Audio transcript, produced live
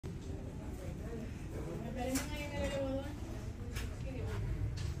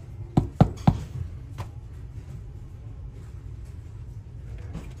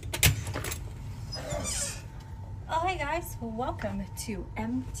Welcome to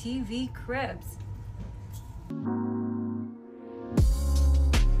MTV Cribs.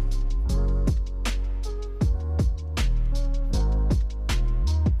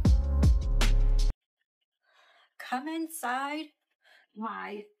 Come inside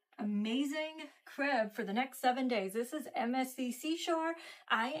my amazing crib for the next 7 days. This is MSC Seashore.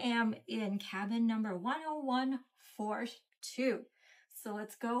 I am in cabin number 10142. So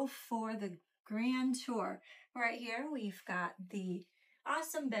let's go for the grand tour. Right here, we've got the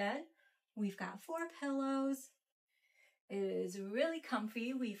awesome bed. We've got 4 pillows. It is really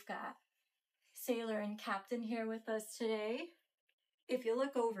comfy. We've got Sailor and Captain here with us today. If you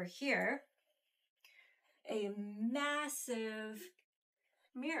look over here, a massive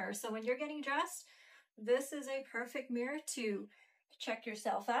mirror. So when you're getting dressed, this is a perfect mirror to check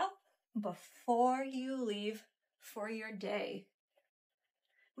yourself out before you leave for your day.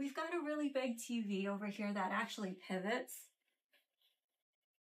 We've got a really big TV over here that actually pivots.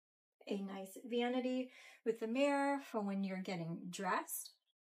 A nice vanity with a mirror for when you're getting dressed.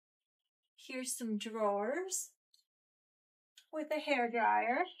 Here's some drawers with a hair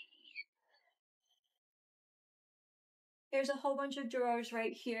dryer. There's a whole bunch of drawers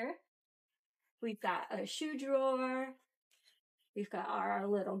right here. We've got a shoe drawer. We've got our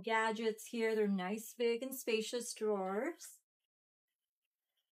little gadgets here. They're nice, big, and spacious drawers.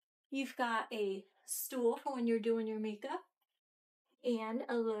 You've got a stool for when you're doing your makeup. And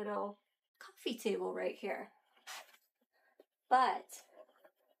a little coffee table right here. But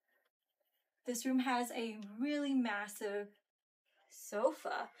this room has a really massive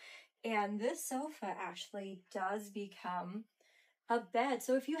sofa. And this sofa actually does become a bed.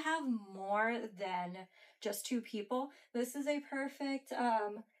 So if you have more than just 2 people, this is a perfect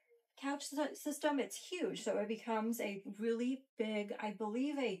couch system. It's huge. So it becomes a really big, I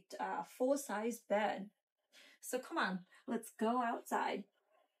believe, a full-size bed. So come on, let's go outside.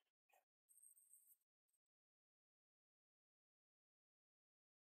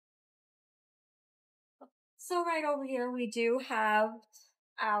 So right over here, we do have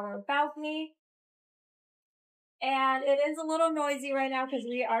our balcony. And it is a little noisy right now because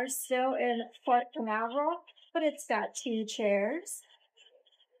we are still in Fort Canaveral, but it's got 2 chairs,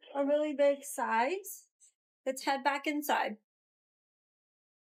 a really big size. Let's head back inside.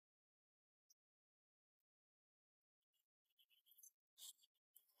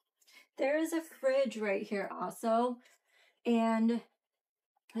 There is a fridge right here also, and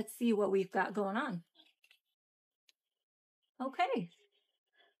let's see what we've got going on. Okay.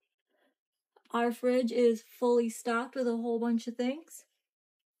 Our fridge is fully stocked with a whole bunch of things,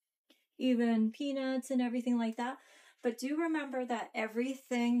 even peanuts and everything like that. But do remember that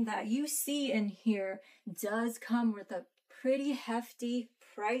everything that you see in here does come with a pretty hefty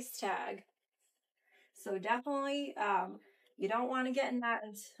price tag. So definitely, you don't want to get in that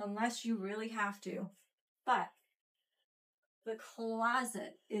unless you really have to. But the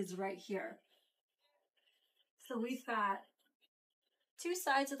closet is right here. So we've got 2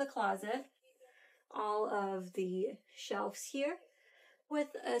 sides of the closet, all of the shelves here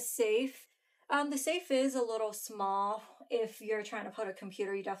with a safe. The safe is a little small. If you're trying to put a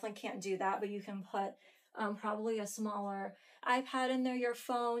computer, you definitely can't do that, but you can put probably a smaller iPad in there, your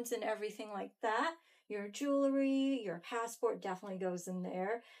phones and everything like that. Your jewelry, your passport definitely goes in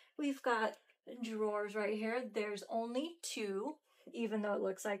there. We've got drawers right here. There's only 2, even though it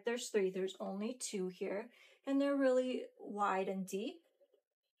looks like there's 3. There's only 2 here, and they're really wide and deep.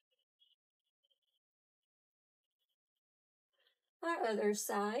 Our other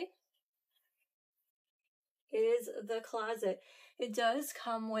side is the closet. It does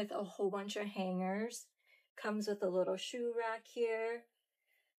come with a whole bunch of hangers. Comes with a little shoe rack here.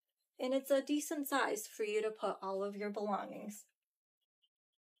 And it's a decent size for you to put all of your belongings.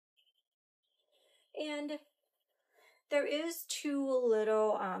 And there is 2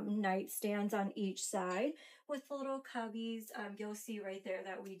 little nightstands on each side with little cubbies. You'll see right there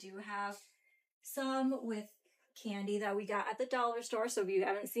that we do have some with candy that we got at the dollar store. So if you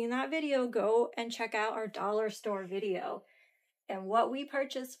haven't seen that video, go and check out our dollar store video and what we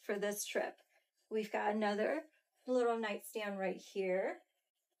purchased for this trip. We've got another little nightstand right here.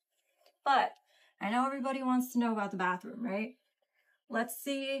 But I know everybody wants to know about the bathroom, right? Let's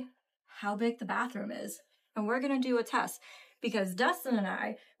see how big the bathroom is. And we're going to do a test because Dustin and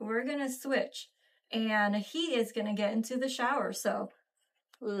I, we're going to switch and he is going to get into the shower. So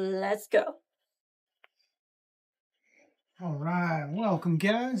let's go. All right, welcome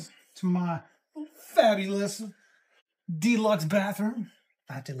guys to my fabulous deluxe bathroom.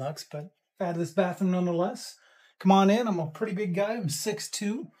 Not deluxe, but fabulous bathroom nonetheless. Come on in. I'm a pretty big guy. I'm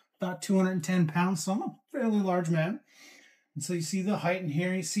 6'2", about 210 pounds, so I'm a fairly large man. And so you see the height in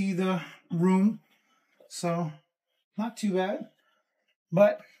here, you see the room. So not too bad.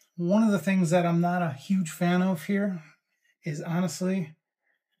 But one of the things that I'm not a huge fan of here is honestly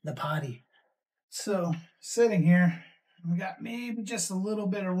the potty. So sitting here, we got maybe just a little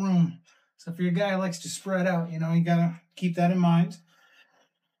bit of room. So if you're a guy who likes to spread out, you know, you gotta keep that in mind.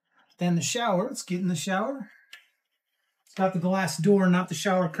 Then the shower, let's get in the shower. It's got the glass door, not the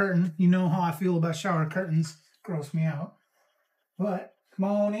shower curtain. You know how I feel about shower curtains. Gross me out. But come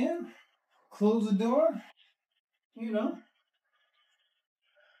on in, close the door, you know.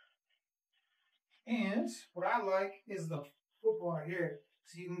 And what I like is the footbar here.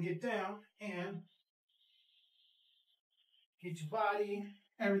 So you can get down and get your body,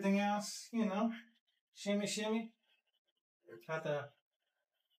 everything else, you know. Shimmy, shimmy. Got the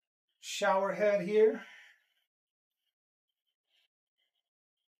shower head here.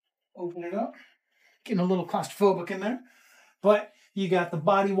 Open it up. Getting a little claustrophobic in there. But you got the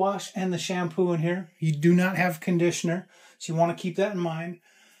body wash and the shampoo in here. You do not have conditioner, so you want to keep that in mind.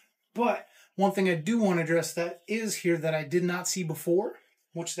 But one thing I do want to address that is here that I did not see before,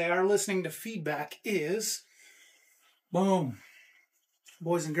 which they are listening to feedback, is, boom,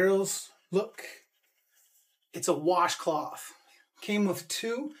 boys and girls, look, it's a washcloth. Came with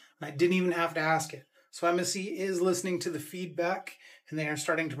two, and I didn't even have to ask it. So MSC is listening to the feedback, and they are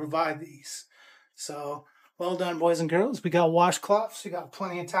starting to provide these. So, well done, boys and girls. We got washcloths. We got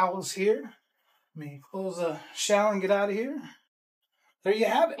plenty of towels here. Let me close the shower and get out of here. There you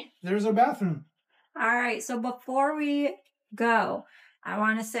have it. There's our bathroom. All right, so before we go, I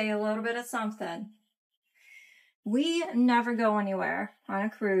want to say a little bit of something. We never go anywhere on a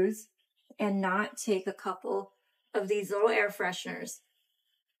cruise and not take a couple of these little air fresheners.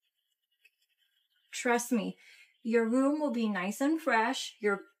 Trust me, your room will be nice and fresh.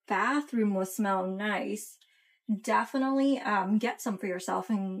 Your bathroom will smell nice. Definitely get some for yourself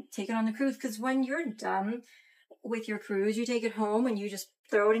and take it on the cruise, because when you're done with your cruise, you take it home and you just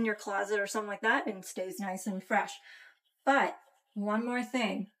throw it in your closet or something like that and it stays nice and fresh. But one more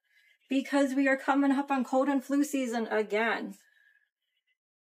thing, because we are coming up on cold and flu season again,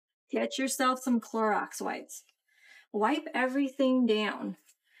 get yourself some Clorox wipes. Wipe everything down.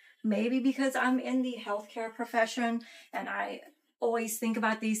 Maybe because I'm in the healthcare profession and I always think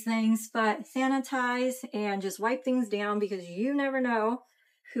about these things, but sanitize and just wipe things down, because you never know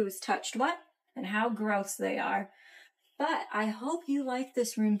who's touched what and how gross they are. But I hope you like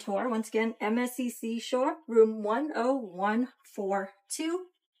this room tour. Once again, MSC Seashore, room 10142.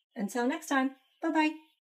 Until next time, bye-bye.